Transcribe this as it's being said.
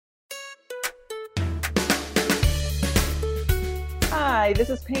Hi,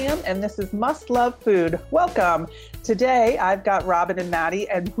 this is Pam, and this is Must Love Food. Welcome. Today, I've got Robin and Maddie,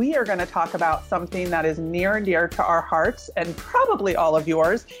 and we are going to talk about something that is near and dear to our hearts, and probably all of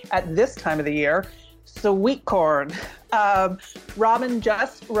yours at this time of the year, sweet corn. Robin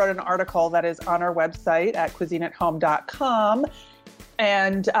just wrote an article that is on our website at cuisineathome.com.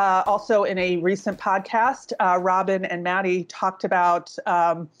 And also in a recent podcast, Robin and Maddie talked about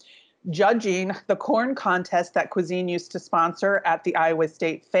judging the corn contest that Cuisine used to sponsor at the Iowa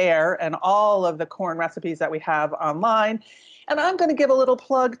State Fair and all of the corn recipes that we have online. And I'm going to give a little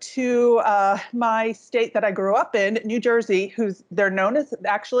plug to my state that I grew up in, New Jersey, their name is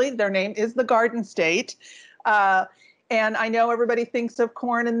the Garden State. And I know everybody thinks of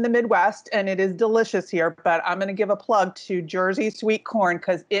corn in the Midwest, and it is delicious here, but I'm going to give a plug to Jersey sweet corn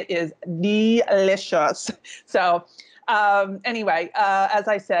because it is delicious. So anyway, as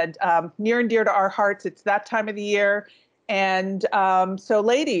I said, near and dear to our hearts, it's that time of the year. And so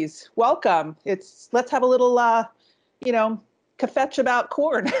ladies, welcome. Let's have a little, kvetch about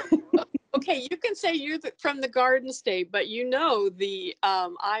corn. Okay, you can say you're from the Garden State, but the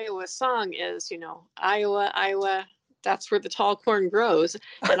Iowa song is, Iowa, Iowa, that's where the tall corn grows.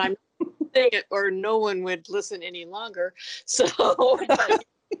 And I'm saying it or no one would listen any longer. So that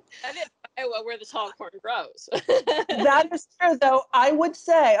is Iowa where the tall corn grows. That is true, though. I would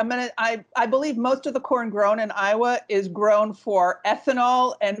say, I believe most of the corn grown in Iowa is grown for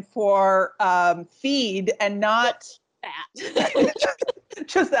ethanol and for feed and not that.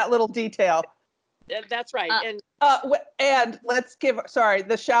 Just that little detail. That's right. And let's give,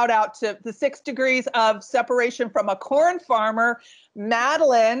 the shout out to the 6 degrees of separation from a corn farmer,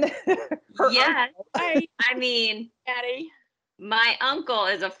 Madeline. Yes. Hi. I mean, Patty. My uncle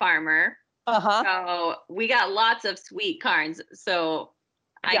is a farmer. Uh-huh. So we got lots of sweet corns. So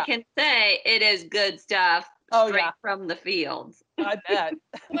I can say it is good stuff straight from the fields. I bet.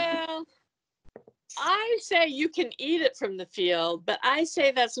 Well, I say you can eat it from the field, but I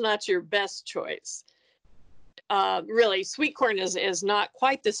say that's not your best choice. Really, sweet corn is not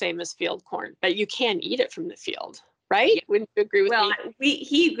quite the same as field corn, but you can eat it from the field, right? Yeah. Wouldn't you agree with me?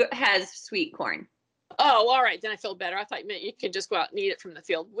 He has sweet corn. Oh, all right. Then I feel better. I thought you meant you could just go out and eat it from the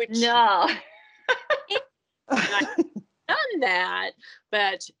field, which No. I've done that,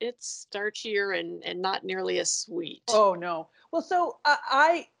 but it's starchier and not nearly as sweet. Oh, no. Well, so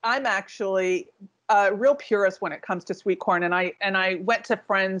I'm actually a real purist when it comes to sweet corn. And I went to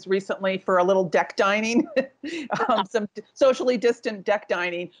friends recently for a little deck dining, some socially distant deck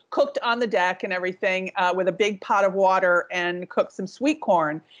dining, cooked on the deck and everything with a big pot of water and cooked some sweet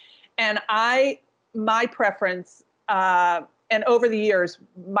corn. And my preference, and over the years,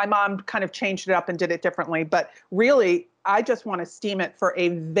 my mom kind of changed it up and did it differently. But really, I just want to steam it for a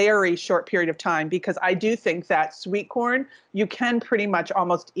very short period of time because I do think that sweet corn, you can pretty much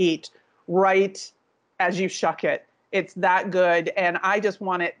almost eat right as you shuck it. It's that good. And I just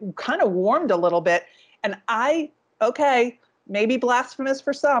want it kind of warmed a little bit. And maybe blasphemous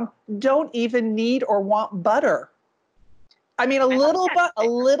for some, don't even need or want butter. I mean, a little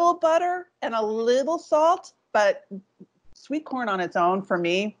butter and a little salt, but sweet corn on its own, for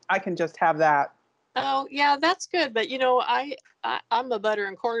me, I can just have that. Oh, yeah, that's good. But, I'm a butter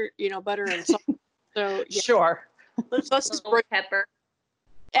and corn, butter and salt. So, yeah. Sure. Let's just pepper.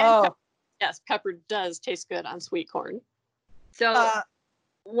 And pepper. Yes, pepper does taste good on sweet corn. So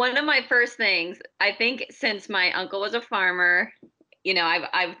one of my first things, I think since my uncle was a farmer,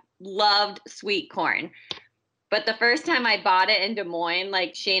 I've loved sweet corn. But the first time I bought it in Des Moines,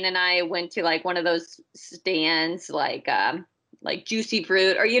 like Shane and I went to like one of those stands, like Juicy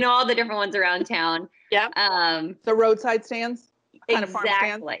Fruit or, all the different ones around town. Yeah. The roadside stands? Kind of farm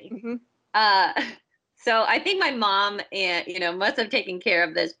stands? Exactly. Mm-hmm. So I think my mom must have taken care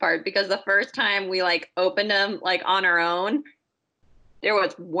of this part because the first time we opened them on our own, there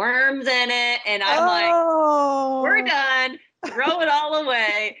was worms in it. And I'm like, we're done. Throw it all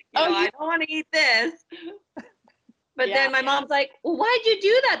away. I don't want to eat this. But then my mom's like, well, why'd you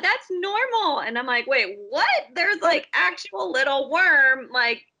do that? That's normal. And I'm like, wait, what? There's actual little worm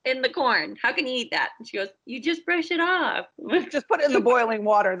in the corn. How can you eat that? And she goes, you just brush it off. Just put it in the boiling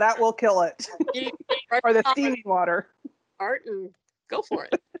water. That will kill it. Or the steaming water. Art and go for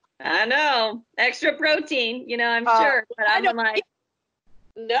it. I know. Extra protein, I'm sure. But I'm like,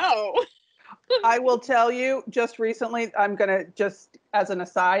 no. I will tell you, just recently, I'm going to just, as an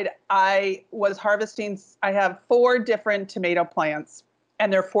aside, I was harvesting, I have 4 different tomato plants,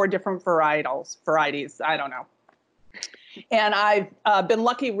 and they're 4 different varieties, I don't know. And I've been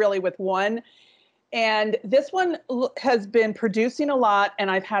lucky really with one. And this one has been producing a lot, and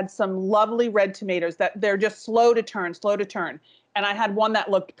I've had some lovely red tomatoes that they're just slow to turn. and I had one that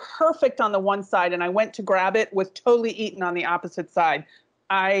looked perfect on the one side, and I went to grab it, was totally eaten on the opposite side.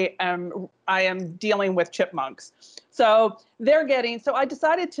 I am dealing with chipmunks. So so I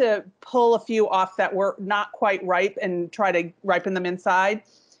decided to pull a few off that were not quite ripe and try to ripen them inside.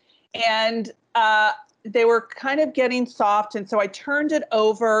 And they were kind of getting soft. And so I turned it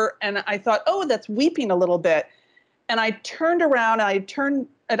over and I thought, oh, that's weeping a little bit. And I turned around and I turned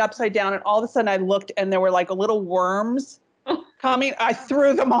it upside down, and all of a sudden I looked and there were like little worms coming. I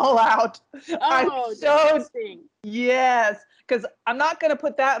threw them all out. Oh, disgusting. Yes, because I'm not going to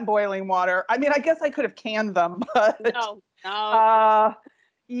put that in boiling water. I mean, I guess I could have canned them, but no.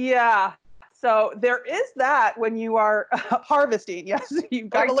 Yeah. So there is that when you are harvesting. Yes, you've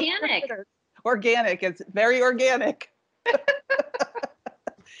got to look for organic. It's very organic.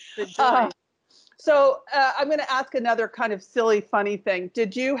 The joy. So I'm going to ask another kind of silly, funny thing.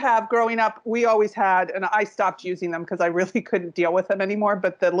 Did you have, growing up, we always had, and I stopped using them because I really couldn't deal with them anymore,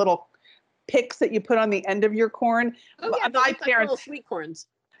 but the little picks that you put on the end of your corn. Oh, yeah, my parents, little sweet corns.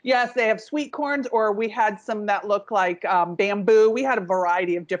 Yes, they have sweet corns, or we had some that look like bamboo. We had a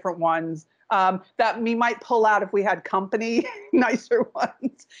variety of different ones that we might pull out if we had company, nicer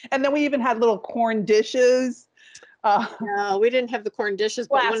ones. And then we even had little corn dishes. No, we didn't have the corn dishes,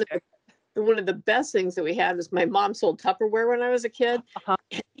 but one of the best things that we had was my mom sold Tupperware when I was a kid.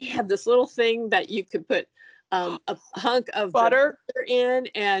 And we had this little thing that you could put a hunk of butter in,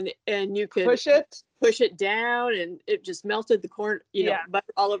 and you could push it down, and it just melted the corn,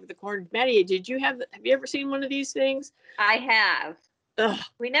 butter all over the corn. Maddie, have you ever seen one of these things? I have. Ugh,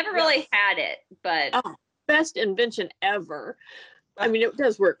 we never really had it, but best invention ever. I mean, it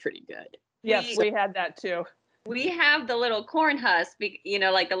does work pretty good. Yes, we had that too. We have the little corn husk, like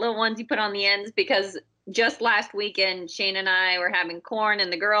the little ones you put on the ends, because just last weekend, Shane and I were having corn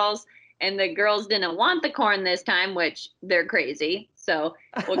and the girls didn't want the corn this time, which they're crazy. So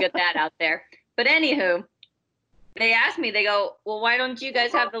we'll get that out there. But anywho, they asked me, they go, well, why don't you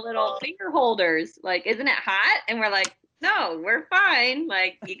guys have the little finger holders? Like, isn't it hot? And we're like, no, we're fine.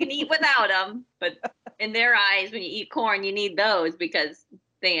 Like, you can eat without them. But in their eyes, when you eat corn, you need those because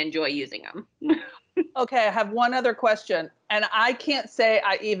they enjoy using them. Okay, I have one other question, and I can't say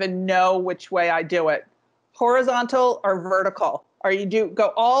I even know which way I do it. Horizontal or vertical? Or you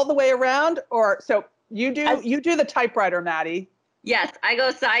go all the way around, or so you do the typewriter, Maddie? Yes, I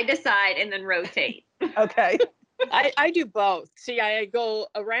go side to side and then rotate. Okay. I do both. See, I go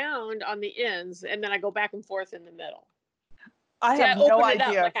around on the ends and then I go back and forth in the middle. I have no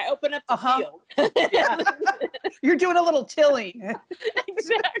idea. Like I open up the field. Yeah. You're doing a little tilling.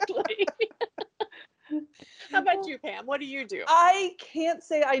 Exactly. How about you, Pam? What do you do? I can't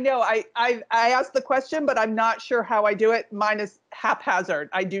say I know. I asked the question, but I'm not sure how I do it. Mine is haphazard.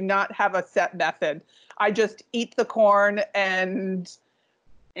 I do not have a set method. I just eat the corn and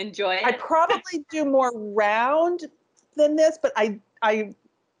enjoy it. I probably do more round than this, but I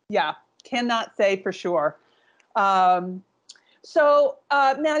cannot say for sure. So,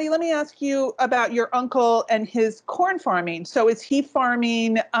 Maddie, let me ask you about your uncle and his corn farming. So is he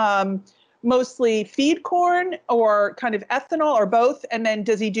farming mostly feed corn or kind of ethanol or both? And then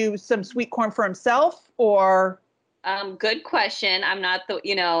does he do some sweet corn for himself or? Good question. I'm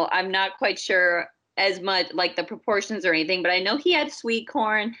not quite sure as much like the proportions or anything, but I know he had sweet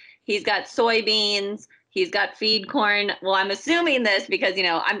corn. He's got soybeans. He's got feed corn. Well, I'm assuming this because,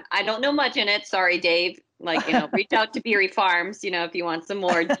 I don't know much in it. Sorry, Dave. Like, reach out to Beery Farms, if you want some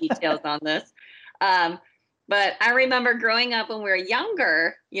more details on this. But I remember growing up when we were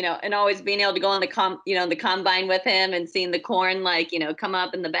younger, and always being able to go on the combine with him and seeing the corn, come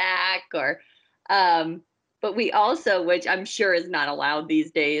up in the back or, but we also, which I'm sure is not allowed these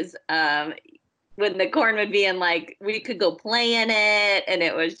days, when the corn would be in we could go play in it and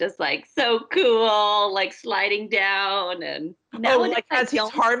it was just so cool, sliding down and now as he's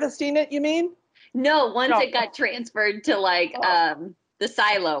harvesting it, you mean? No, once it got transferred to the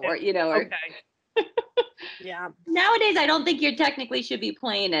silo or, or okay. Yeah. Nowadays, I don't think you technically should be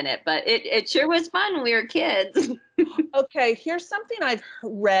playing in it, but it sure was fun when we were kids. Okay, here's something I've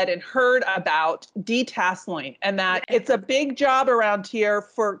read and heard about detasseling, and that it's a big job around here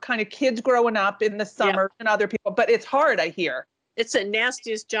for kind of kids growing up in the summer and other people, but it's hard, I hear. It's the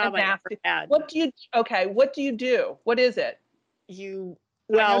nastiest job I ever had. What do you do? What is it?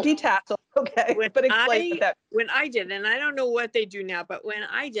 Detassel. Okay, but explain that. When I did, and I don't know what they do now, but when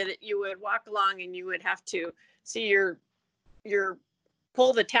I did it, you would walk along and you would have to see your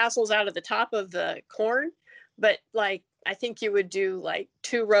pull the tassels out of the top of the corn. But I think you would do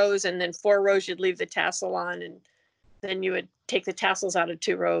 2 rows and then 4 rows you'd leave the tassel on, and then you would take the tassels out of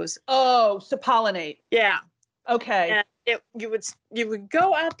 2 rows. Oh, so pollinate. Yeah. Okay. You would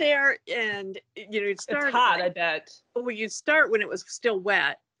go out there and you'd start. It's hot, I bet. Well, you'd start when it was still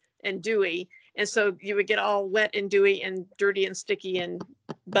wet and dewy, and so you would get all wet and dewy and dirty and sticky and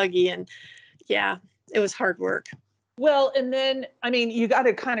buggy, and yeah, it was hard work. Well, and then I mean, you got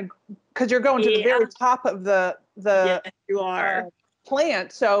to kind of, because you're going to the very top of the you are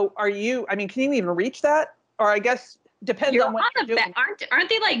plant. So are you? I mean, can you even reach that? Or I guess depends on what you're doing. Aren't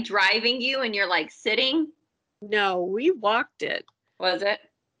they like driving you and you're like sitting? No, we walked it. Was it?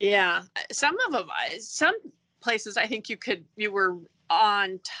 Yeah. Some places I think you were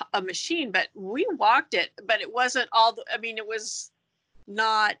on a machine, but we walked it, but it wasn't it was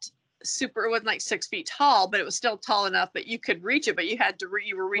not super, it wasn't like 6 feet tall, but it was still tall enough, but you could reach it, but you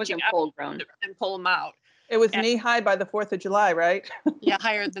were reaching up and pull them out. It was knee high by the 4th of July, right? Yeah,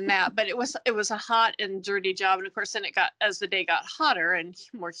 higher than that. But it was a hot and dirty job. And of course, then as the day got hotter and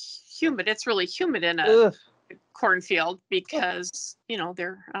more humid, it's really humid in a cornfield because,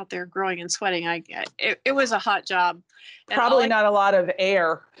 they're out there growing and sweating. It was a hot job. And probably not a lot of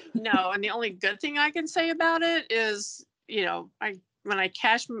air. No. And the only good thing I can say about it is, when I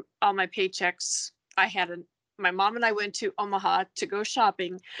cashed all my paychecks, my mom and I went to Omaha to go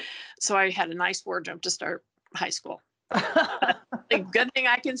shopping. So I had a nice wardrobe to start high school. The good thing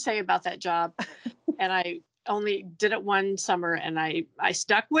I can say about that job. And I only did it one summer and I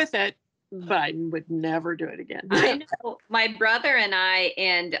stuck with it, but I would never do it again. I know. My brother and I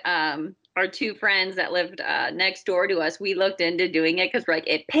and our two friends that lived next door to us, we looked into doing it because we're like,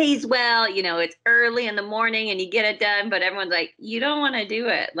 it pays well, it's early in the morning and you get it done, but everyone's like, you don't want to do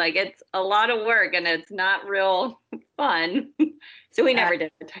it. Like, it's a lot of work and it's not real fun. So we never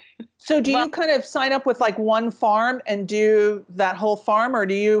did it. So do you kind of sign up with like one farm and do that whole farm, or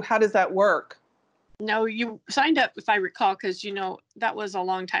how does that work? No, you signed up, if I recall, because, that was a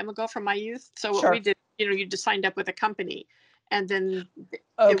long time ago from my youth. So what we did, you just signed up with a company and then it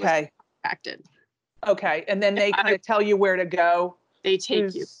was contracted. Okay. And then they kind of tell you where to go. They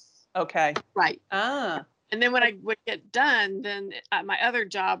take you. Okay. Right. And then when I would get done, then my other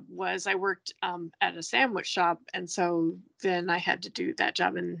job was I worked at a sandwich shop. And so then I had to do that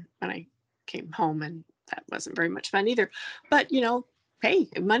job. And when I came home, and that wasn't very much fun either. But, hey,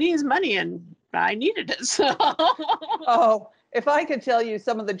 money is money and I needed it. So. Oh, if I could tell you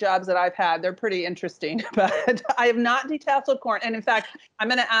some of the jobs that I've had, they're pretty interesting. But I have not detasseled corn. And in fact, I'm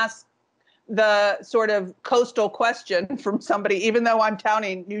going to ask the sort of coastal question from somebody, even though I'm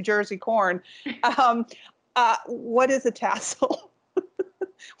touting New Jersey corn. What is a tassel?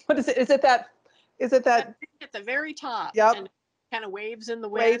 What is it? Is it that? At the very top. Yep. And it kind of waves in the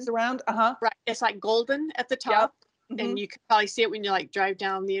wind. Waves around. Right. It's like golden at the top. Yep. Mm-hmm. And you can probably see it when you like drive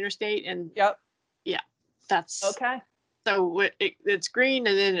down the interstate. And yeah, that's okay. So it's green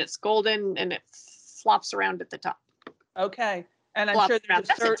and then it's golden and it flops around at the top. Okay. And I'm sure that's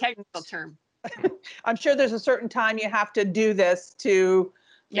a technical term. I'm sure there's a certain time you have to do this to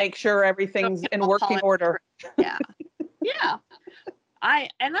make sure everyth's in working order. Yeah. Yeah. I'm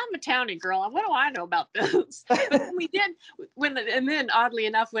a townie girl. What do I know about this? But and then oddly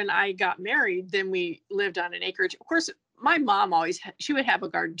enough, when I got married, then we lived on an acreage. Of course, my mom she would have a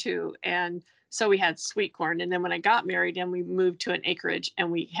garden too. And so we had sweet corn. And then when I got married and we moved to an acreage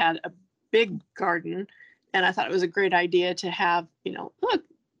and we had a big garden, and I thought it was a great idea to have, look,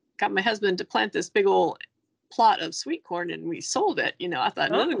 got my husband to plant this big old plot of sweet corn and we sold it. I thought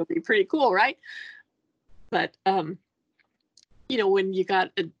that would be pretty cool, right? But, when you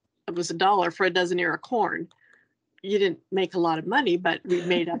got it was $1 for a dozen ear of corn, you didn't make a lot of money, but we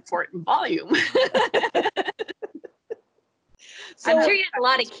made up for it in volume. So, I'm sure you had a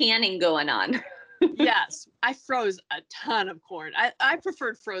lot of canning going on. Yes, I froze a ton of corn. I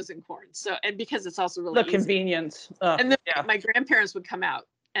preferred frozen corn. So, and because it's also really the convenience. And then my grandparents would come out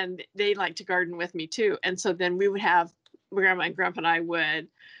and they like to garden with me too. And so then we would have grandma and grandpa and I would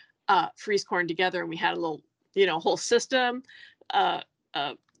freeze corn together, and we had a little, whole system.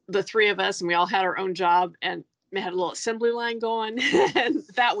 The three of us, and we all had our own job, and we had a little assembly line going, and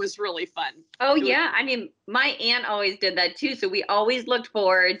that was really fun. Oh yeah, I mean, my aunt always did that too. So we always looked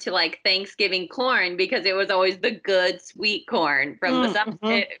forward to like Thanksgiving corn because it was always the good sweet corn from the summer.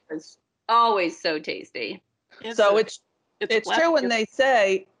 It was always so tasty. It's true when they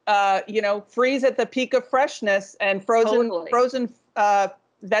say, freeze at the peak of freshness, and frozen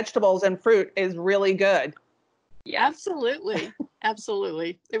vegetables and fruit is really good. Yeah, absolutely.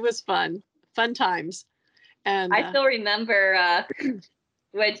 Absolutely. It was fun times. And I still remember,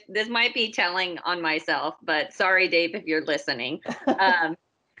 which this might be telling on myself, but sorry, Dave, if you're listening.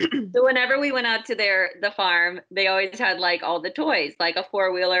 So whenever we went out to the farm, they always had like all the toys, like a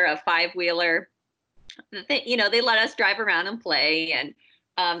 4-wheeler, a 5-wheeler, they let us drive around and play.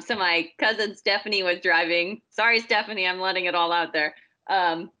 And so my cousin Stephanie was driving. Sorry, Stephanie, I'm letting it all out there.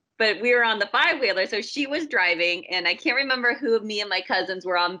 But we were on the 5-wheeler, so she was driving, and I can't remember who of me and my cousins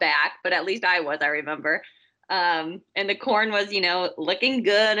were on back, but at least I remember. And the corn was, looking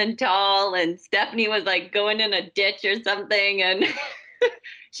good and tall, and Stephanie was like going in a ditch or something, and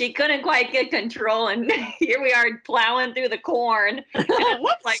she couldn't quite get control, and here we are plowing through the corn, and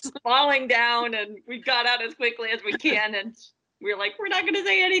it's like falling down, and we got out as quickly as we can, and we were like, we're not going to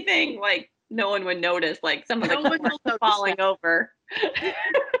say anything, like no one would notice, like some of the corn falling over.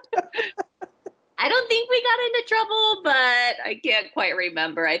 I don't think we got into trouble, but I can't quite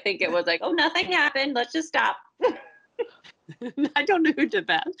remember. I think it was like, oh, nothing happened. Let's just stop. I don't know who did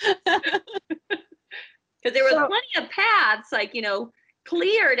that. Because there was plenty of paths, like,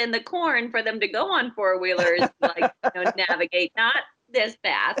 cleared in the corn for them to go on 4-wheelers, like, navigate, not this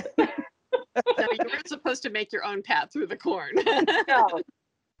path. So you weren't supposed to make your own path through the corn. No.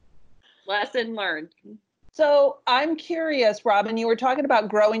 Lesson learned. So I'm curious, Robin, you were talking about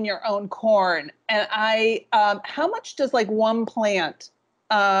growing your own corn, and how much does like one plant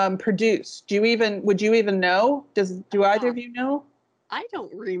produce? Would you even know? Do either of you know? I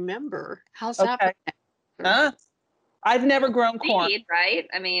don't remember. How's that? I've never grown corn. Seed, right?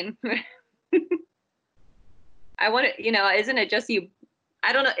 I mean, I want to, isn't it just you?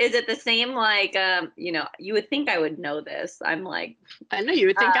 I don't know. Is it the same? Like, you would think I would know this. I'm like, I know you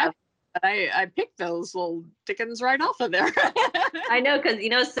would think I picked those little dickens right off of there. I know,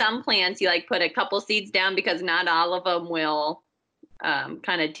 because some plants you like put a couple seeds down because not all of them will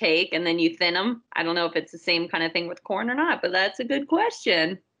kind of take, and then you thin them. I don't know if it's the same kind of thing with corn or not, but that's a good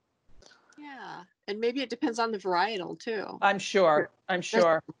question. Yeah, and maybe it depends on the varietal too. I'm sure.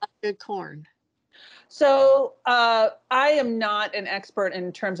 Good corn. So I am not an expert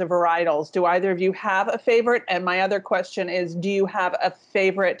in terms of varietals. Do either of you have a favorite? And my other question is, do you have a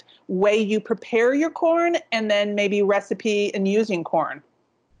favorite way you prepare your corn, and then maybe recipe in using corn?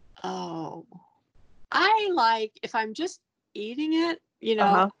 Oh, I like, if I'm just eating it,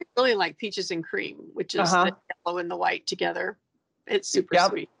 I really like peaches and cream, which is the yellow and the white together. It's super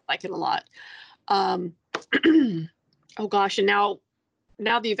sweet. I like it a lot. Oh gosh, and now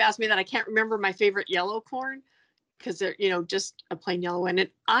that you've asked me that, I can't remember my favorite yellow corn, because they're, just a plain yellow. And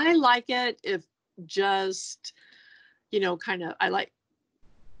I like it if just, I like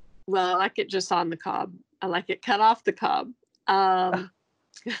it just on the cob. I like it cut off the cob. I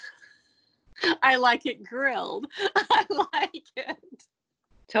like it grilled. I like it.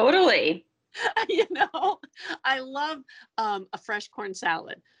 Totally. I love a fresh corn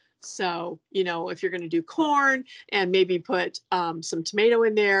salad. So, if you're going to do corn and maybe put some tomato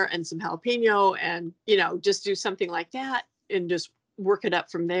in there and some jalapeno and, just do something like that and just work it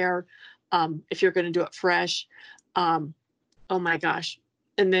up from there. If you're going to do it fresh, oh my gosh.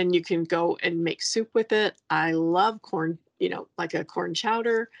 And then you can go and make soup with it. I love corn, like a corn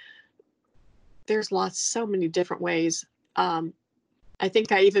chowder. There's so many different ways. I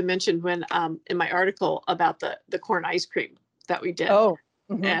think I even mentioned when in my article about the corn ice cream that we did. Oh.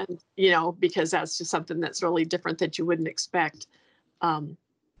 Mm-hmm. And, because that's just something that's really different that you wouldn't expect. But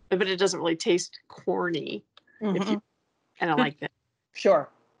it doesn't really taste corny. And I like that. Sure.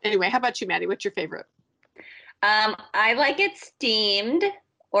 Anyway, how about you, Maddie? What's your favorite? I like it steamed,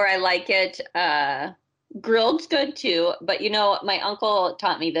 or I like it grilled's good too. But, my uncle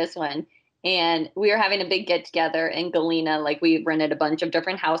taught me this one. And we were having a big get together in Galena. Like, we rented a bunch of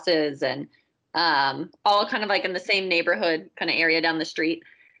different houses and all kind of like in the same neighborhood kind of area down the street,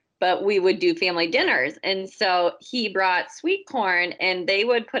 but we would do family dinners. And so he brought sweet corn, and they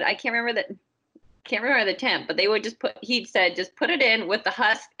would put, I can't remember the temp, but they would he said, just put it in with the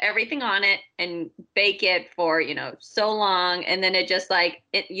husk, everything on it, and bake it for, so long. And then it just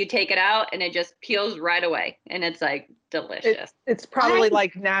you take it out and it just peels right away. And it's like delicious. It's probably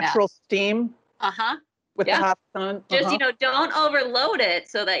like natural steam. With the husk on. Just, don't overload it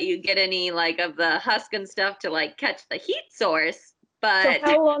so that you get any of the husk and stuff to catch the heat source. But so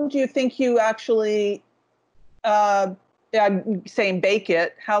how long do you think you actually, I'm saying bake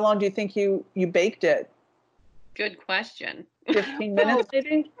it. How long do you think you baked it? Good question. 15 minutes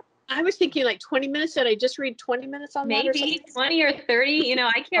maybe? I was thinking 20 minutes. Did I just read 20 minutes on that? Maybe 20 or 30.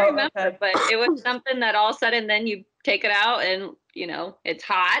 I can't remember, but it was something that all of a sudden then you take it out and, it's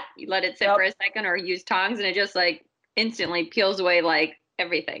hot. You let it sit for a second or use tongs, and it just instantly peels away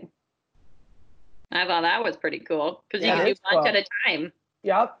everything. I thought that was pretty cool because you can do a bunch at a time.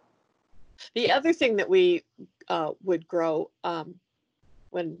 Yep. The other thing that we would grow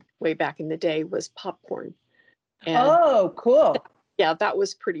way back in the day was popcorn. And cool. Yeah, that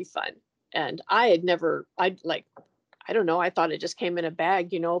was pretty fun. And I had never, I don't know, I thought it just came in a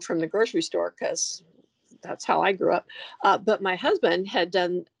bag, from the grocery store, because that's how I grew up. But my husband had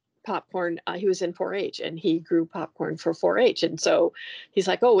done popcorn. He was in 4-H and he grew popcorn for 4-H. And so he's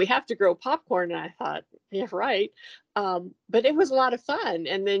like, oh, we have to grow popcorn. And I thought, yeah, right. But it was a lot of fun.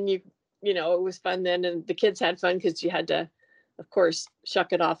 And then it was fun then. And the kids had fun because you had to, of course,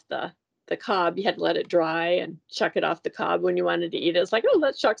 shuck it off the cob. You had to let it dry and shuck it off the cob when you wanted to eat it. It's like, oh,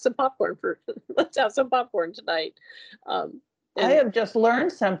 let's shuck some popcorn let's have some popcorn tonight. I have just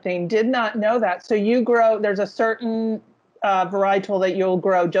learned something. Did not know that. So there's a certain varietal that you'll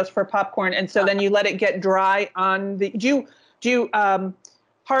grow just for popcorn. And so then you let it get dry on do you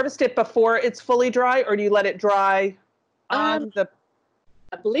harvest it before it's fully dry, or do you let it dry on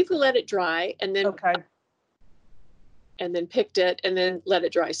I believe we let it dry and then, okay. And then picked it and then let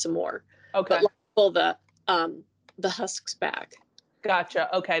it dry some more. Okay. But pull the husks back.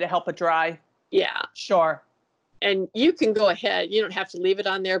 Gotcha. Okay. To help it dry. Yeah. Sure. And you can go ahead. You don't have to leave it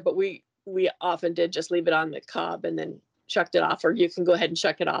on there, but we often did just leave it on the cob and then shucked it off, or you can go ahead and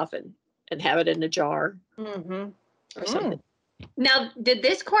shuck it off and have it in a jar or something. Now, did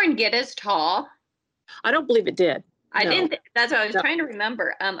this corn get as tall? I don't believe it did. I didn't. That's what I was trying to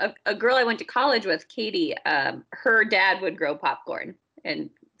remember. A girl I went to college with, Katie, her dad would grow popcorn. And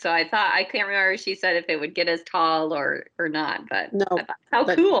so I can't remember if she said if it would get as tall or not, but no. How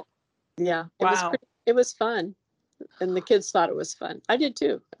cool. Yeah. Wow. It was fun. And the kids thought it was fun. I did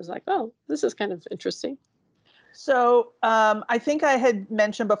too. I was like, oh, this is kind of interesting. So I think I had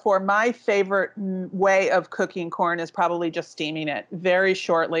mentioned before, my favorite way of cooking corn is probably just steaming it very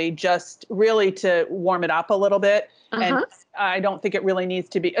shortly, just really to warm it up a little bit. And I don't think it really needs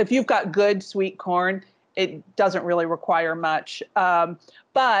to be, if you've got good sweet corn, it doesn't really require much.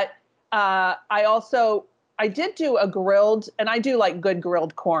 But I did do a grilled, and I do like good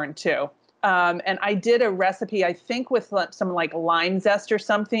grilled corn too. And I did a recipe, I think, with some like lime zest or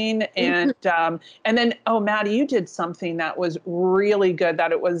something. And then, Maddie, you did something that was really good,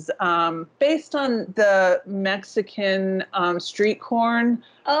 that it was based on the Mexican street corn.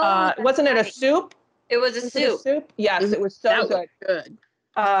 Wasn't it a soup? It was a soup. Yes, it was so good. Good.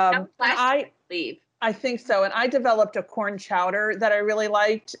 I think so. And I developed a corn chowder that I really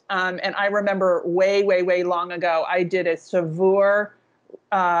liked. And I remember way, way, way long ago, I did a Savour.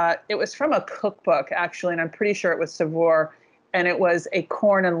 It was from a cookbook, actually, and I'm pretty sure it was Savour. And it was a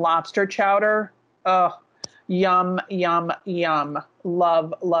corn and lobster chowder. Oh, yum, yum, yum.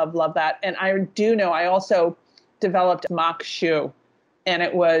 Love, love, love that. And I do know I also developed mock shoe, and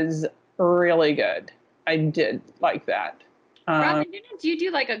it was really good. I did like that. Robin, didn't you do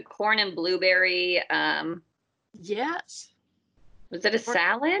like a corn and blueberry? Yes. Was it a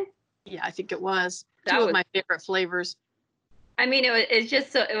salad? Yeah, I think it was. That Two was of my favorite flavors. I mean,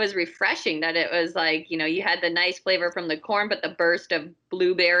 it was refreshing that it was like, you had the nice flavor from the corn, but the burst of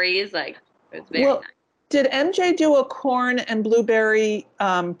blueberries, like, it was very nice. Did MJ do a corn and blueberry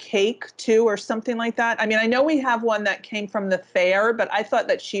cake too, or something like that? I mean, I know we have one that came from the fair, but I thought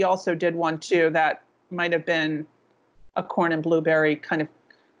that she also did one too that might have been a corn and blueberry kind of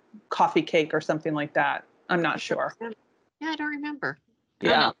coffee cake or something like that. I'm not sure. Yeah, I don't remember.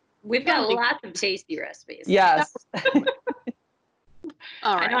 Yeah. We've got lots of tasty recipes. Yes.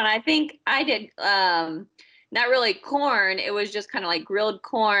 All right. I know, and I think I did not really corn. It was just kind of like grilled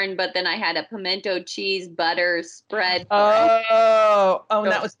corn, but then I had a pimento cheese butter spread.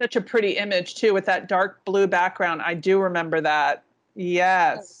 And that was such a pretty image too, with that dark blue background. I do remember that.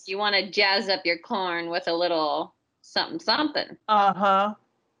 Yes. You want to jazz up your corn with a little something.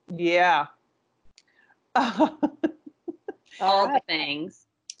 Yeah. All the things.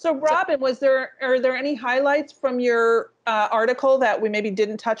 So Robin, are there any highlights from your article that we maybe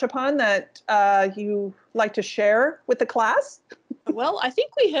didn't touch upon that you like to share with the class? Well, I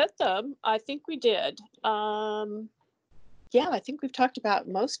think we hit them. I think we did. Yeah, I think we've talked about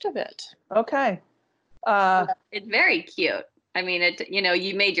most of it. Okay. It's very cute. I mean,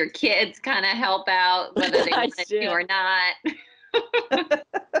 you made your kids kind of help out, whether they wanted to or not.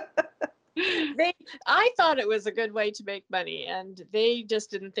 I thought it was a good way to make money, and they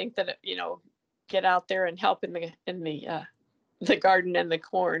just didn't think that get out there and help in the garden and the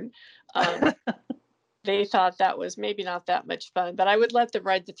corn. They thought that was maybe not that much fun, but I would let them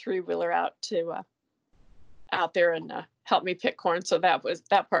ride the 3-wheeler out there and help me pick corn. So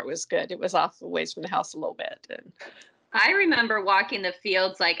that part was good. It was off away from the house a little bit. And I remember walking the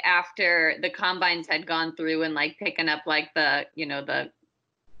fields like after the combines had gone through and like picking up like the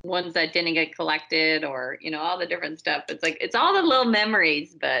ones that didn't get collected, or all the different stuff. It's like it's all the little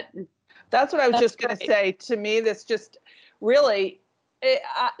memories. But that's what I was just going to say. To me, this just really,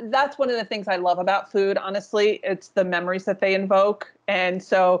 That's one of the things I love about food, honestly. It's the memories that they invoke. And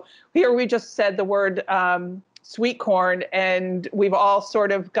so here we just said the word sweet corn, and we've all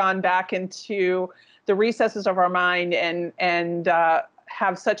sort of gone back into the recesses of our mind and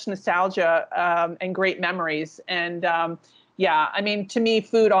have such nostalgia and great memories. And yeah, I mean, to me,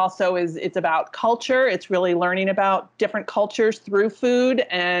 food also it's about culture. It's really learning about different cultures through food.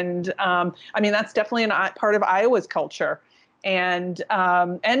 And I mean, that's definitely part of Iowa's culture. And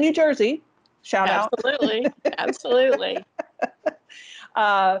New Jersey, shout out. Absolutely.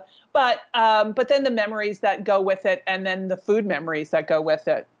 But then the memories that go with it, and then the food memories that go with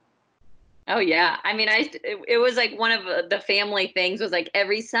it. Oh yeah. I mean, it was like one of the family things was like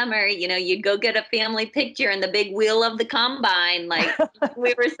every summer, you'd go get a family picture in the big wheel of the combine. Like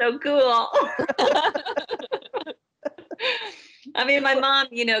we were so cool. I mean, my mom,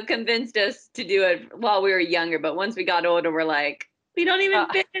 convinced us to do it while we were younger, but once we got older, we're like, we don't even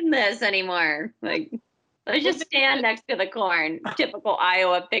fit in this anymore. Like, let's just stand next to the corn. Typical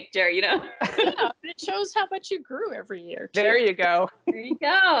Iowa picture, Yeah, it shows how much you grew every year, too. There you go. There you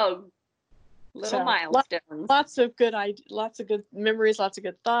go. Little milestones. Lots of good memories, lots of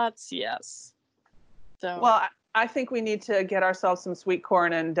good thoughts. Yes. So. Well, I think we need to get ourselves some sweet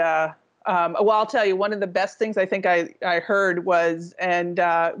corn. And well, I'll tell you, one of the best things I think I heard was, and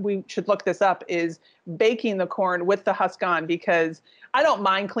we should look this up, is baking the corn with the husk on, because I don't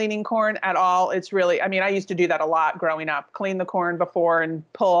mind cleaning corn at all. It's really, I mean, I used to do that a lot growing up, clean the corn before and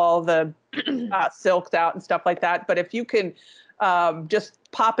pull all the silks out and stuff like that. But if you can just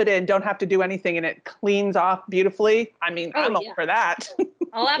pop it in, don't have to do anything, and it cleans off beautifully, I mean, I'm all for that.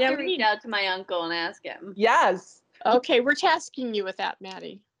 I'll have to reach out to my uncle and ask him. Yes. Okay, we're tasking you with that,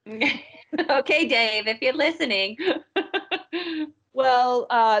 Maddie. Okay, Dave, if you're listening. Well,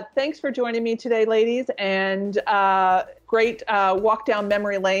 thanks for joining me today, ladies, and great walk down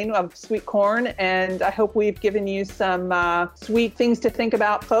memory lane of sweet corn. And I hope we've given you some sweet things to think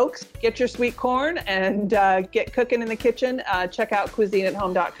about, folks. Get your sweet corn and get cooking in the kitchen. Check out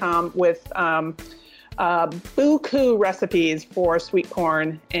cuisineathome.com with buku recipes for sweet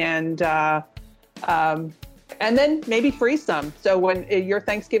corn, and then maybe freeze some. So when your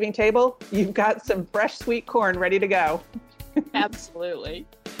Thanksgiving table, you've got some fresh sweet corn ready to go. Absolutely.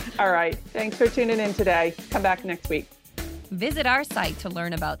 All right. Thanks for tuning in today. Come back next week. Visit our site to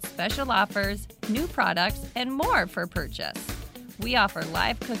learn about special offers, new products, and more for purchase. We offer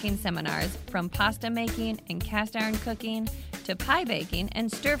live cooking seminars from pasta making and cast iron cooking to pie baking and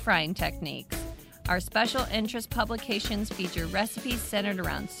stir frying techniques. Our special interest publications feature recipes centered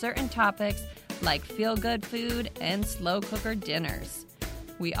around certain topics like feel-good food and slow cooker dinners.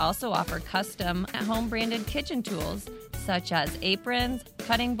 We also offer custom home branded kitchen tools such as aprons,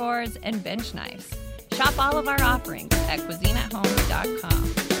 cutting boards, and bench knives. Shop all of our offerings at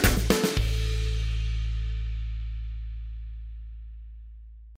cuisineathome.com.